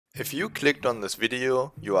If you clicked on this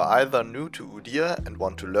video, you are either new to Udyr and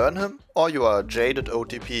want to learn him, or you are a jaded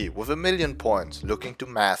OTP with 1,000,000 points looking to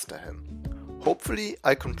master him. Hopefully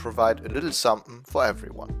I can provide a little something for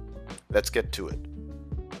everyone. Let's get to it.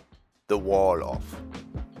 The wall off.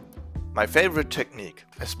 My favorite technique,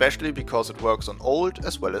 especially because it works on old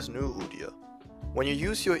as well as new Udyr. When you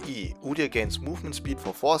use your E, Udyr gains movement speed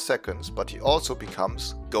for 4 seconds, but he also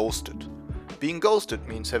becomes ghosted. Being ghosted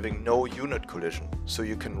means having no unit collision, so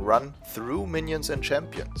you can run through minions and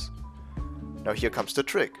champions. Now here comes the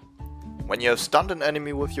trick. When you have stunned an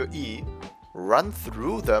enemy with your E, run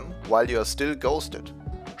through them while you are still ghosted.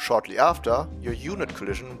 Shortly after, your unit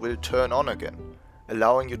collision will turn on again,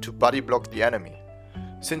 allowing you to buddy block the enemy.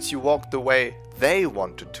 Since you walked the way they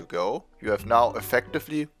wanted to go, you have now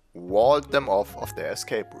effectively walled them off of their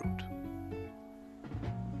escape route.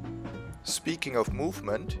 Speaking of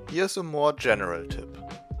movement, here's a more general tip.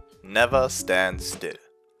 Never stand still.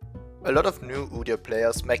 A lot of new Udyr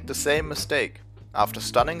players make the same mistake. After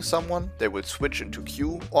stunning someone, they will switch into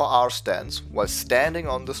Q or R stance while standing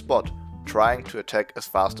on the spot, trying to attack as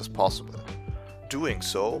fast as possible. Doing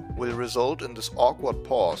so will result in this awkward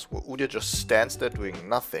pause where Udyr just stands there doing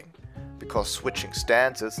nothing, because switching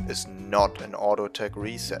stances is not an auto attack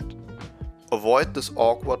reset. Avoid this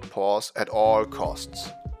awkward pause at all costs.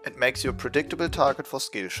 It makes you a predictable target for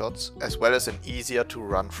skill shots, as well as an easier to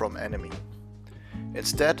run from enemy.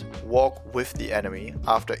 Instead, walk with the enemy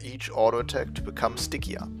after each auto attack to become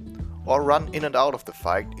stickier, or run in and out of the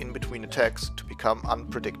fight in between attacks to become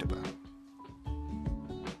unpredictable.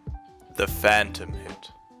 The Phantom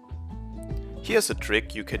Hit. Here's a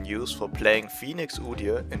trick you can use for playing Phoenix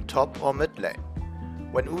Udyr in top or mid lane.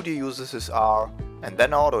 When Udyr uses his R and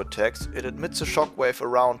then auto attacks, it emits a shockwave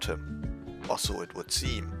around him. Or so it would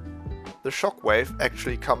seem. The shockwave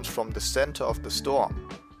actually comes from the center of the storm.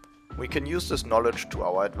 We can use this knowledge to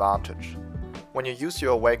our advantage. When you use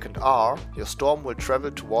your Awakened R, your storm will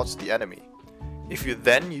travel towards the enemy. If you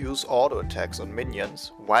then use auto attacks on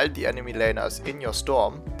minions while the enemy laner is in your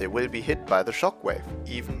storm, they will be hit by the shockwave,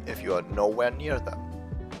 even if you are nowhere near them.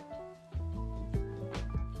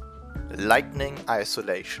 Lightning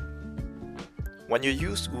Isolation. When you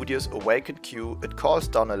use Udyr's Awakened Q, it calls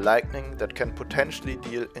down a lightning that can potentially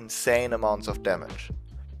deal insane amounts of damage.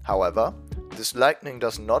 However, this lightning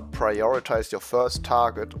does not prioritize your first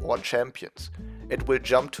target or champions. It will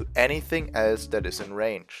jump to anything else that is in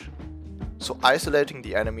range. So isolating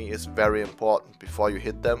the enemy is very important before you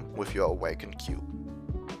hit them with your Awakened Q.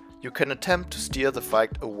 You can attempt to steer the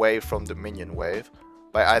fight away from the minion wave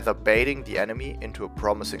by either baiting the enemy into a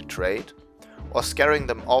promising trade, or scaring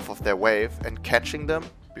them off of their wave and catching them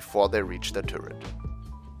before they reach their turret.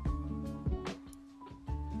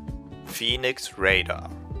 Phoenix Radar.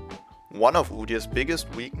 One of Udyr's biggest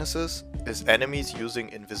weaknesses is enemies using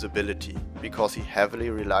invisibility, because he heavily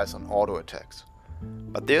relies on auto attacks.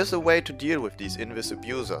 But there's a way to deal with these invis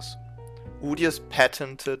abusers. Udyr's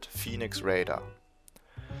patented Phoenix Radar.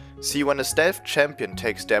 See, when a stealth champion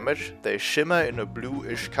takes damage, they shimmer in a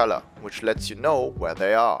bluish color, which lets you know where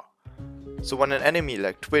they are. So when an enemy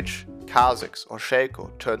like Twitch, Kha'Zix or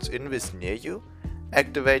Shaco turns invis near you,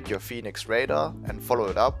 activate your Phoenix Radar and follow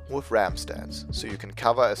it up with Ram Stance, so you can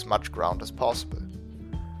cover as much ground as possible.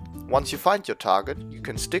 Once you find your target, you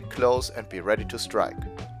can stick close and be ready to strike.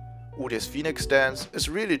 Udyr's Phoenix Stance is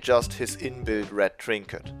really just his inbuilt red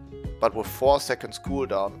trinket, but with 4 seconds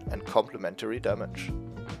cooldown and complementary damage.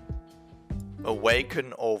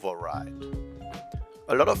 Awaken Overwrite.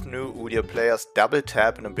 A lot of new Udyr players double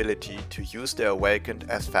tap an ability to use their Awakened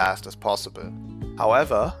as fast as possible.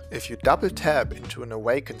 However, if you double tap into an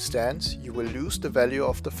Awakened stance, you will lose the value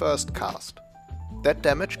of the first cast. That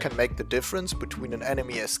damage can make the difference between an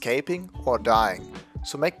enemy escaping or dying,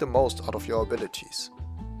 so make the most out of your abilities.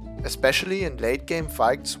 Especially in late game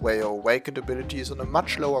fights where your Awakened ability is on a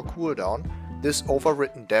much lower cooldown, this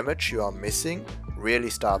overwritten damage you are missing really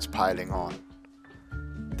starts piling on.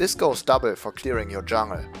 This goes double for clearing your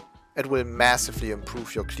jungle. It will massively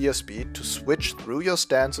improve your clear speed to switch through your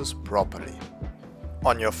stances properly.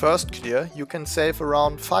 On your first clear, you can save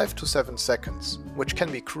around 5 to 7 seconds, which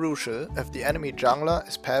can be crucial if the enemy jungler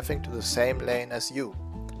is pathing to the same lane as you.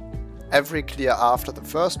 Every clear after the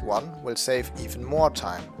first one will save even more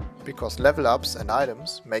time, because level ups and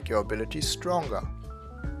items make your abilities stronger.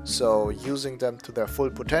 So using them to their full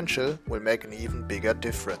potential will make an even bigger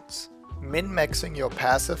difference. Min-maxing your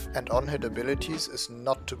passive and on-hit abilities is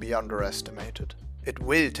not to be underestimated. It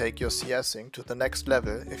will take your CSing to the next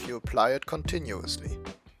level if you apply it continuously.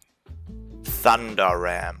 Thunder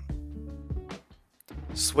Ram.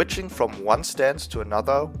 Switching from one stance to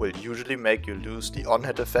another will usually make you lose the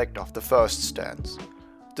on-hit effect of the first stance.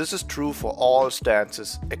 This is true for all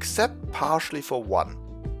stances except partially for one,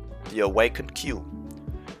 the Awakened Q.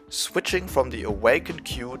 Switching from the Awakened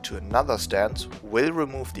Q to another stance will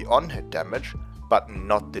remove the on-hit damage, but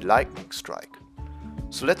not the lightning strike.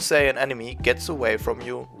 So let's say an enemy gets away from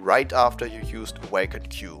you right after you used Awakened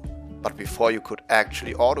Q, but before you could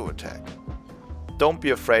actually auto-attack. Don't be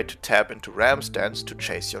afraid to tap into ram stance to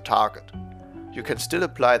chase your target. You can still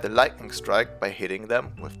apply the lightning strike by hitting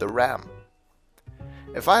them with the ram.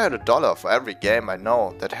 If I had $1 for every game I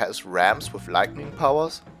know that has rams with lightning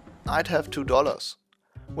powers, I'd have $2.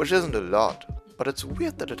 Which isn't a lot, but it's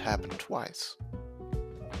weird that it happened twice.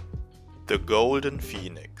 The Golden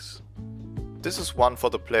Phoenix. This is one for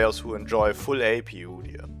the players who enjoy full AP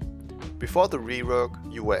Udyr. Before the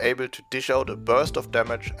rework, you were able to dish out a burst of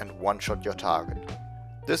damage and one-shot your target.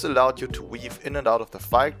 This allowed you to weave in and out of the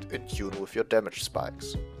fight in tune with your damage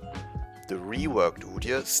spikes. The reworked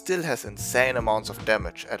Udyr still has insane amounts of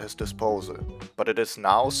damage at his disposal, but it is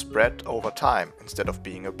now spread over time instead of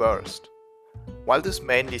being a burst. While this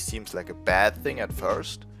mainly seems like a bad thing at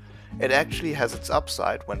first, it actually has its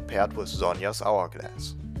upside when paired with Zhonya's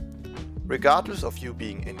Hourglass. Regardless of you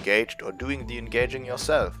being engaged or doing the engaging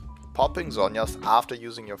yourself, popping Zhonya's after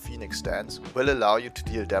using your Phoenix stance will allow you to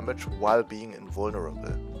deal damage while being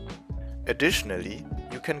invulnerable. Additionally,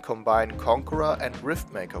 you can combine Conqueror and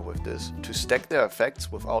Riftmaker with this to stack their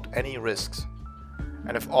effects without any risks.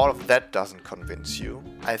 And if all of that doesn't convince you,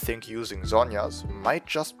 I think using Zhonya's might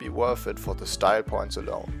just be worth it for the style points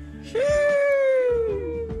alone.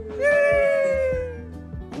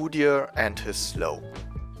 Udyr and his slow.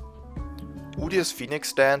 Udyr's Phoenix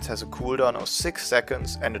stance has a cooldown of 6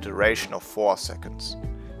 seconds and a duration of 4 seconds.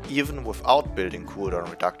 Even without building cooldown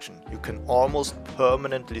reduction, you can almost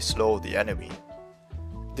permanently slow the enemy.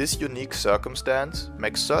 This unique circumstance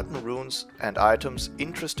makes certain runes and items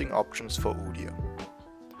interesting options for Udyr.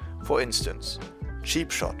 For instance,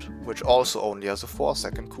 Cheap Shot, which also only has a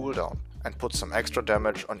 4-second cooldown and puts some extra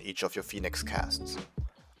damage on each of your Phoenix casts.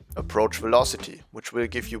 Approach Velocity, which will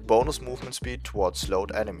give you bonus movement speed towards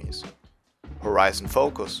slowed enemies. Horizon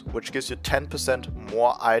Focus, which gives you 10%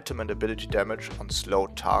 more item and ability damage on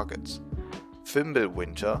slowed targets.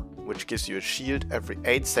 Fimbulwinter, which gives you a shield every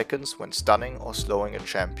 8 seconds when stunning or slowing a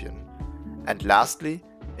champion. And lastly,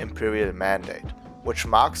 Imperial Mandate, which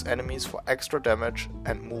marks enemies for extra damage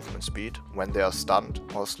and movement speed when they are stunned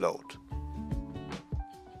or slowed.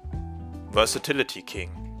 Versatility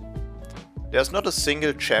King. There's not a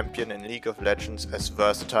single champion in League of Legends as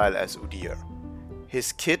versatile as Udyr.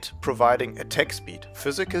 His kit providing attack speed,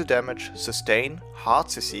 physical damage, sustain, hard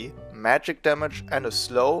CC, magic damage and a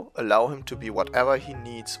slow allow him to be whatever he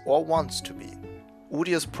needs or wants to be.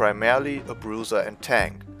 Udyr is primarily a bruiser and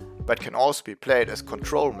tank, but can also be played as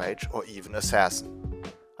control mage or even assassin.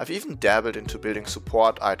 I've even dabbled into building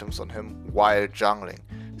support items on him while jungling,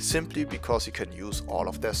 simply because he can use all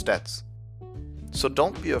of their stats. So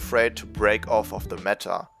don't be afraid to break off of the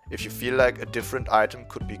meta if you feel like a different item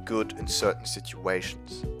could be good in certain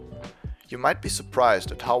situations. You might be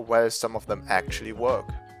surprised at how well some of them actually work.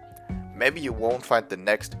 Maybe you won't find the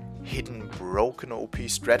next hidden broken OP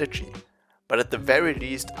strategy, but at the very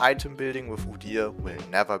least item building with Udyr will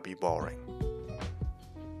never be boring.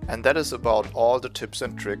 And that is about all the tips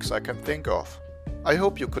and tricks I can think of. I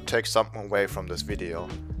hope you could take something away from this video.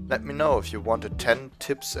 Let me know if you want a 10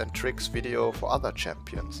 tips and tricks video for other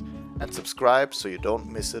champions, and subscribe so you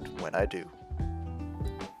don't miss it when I do.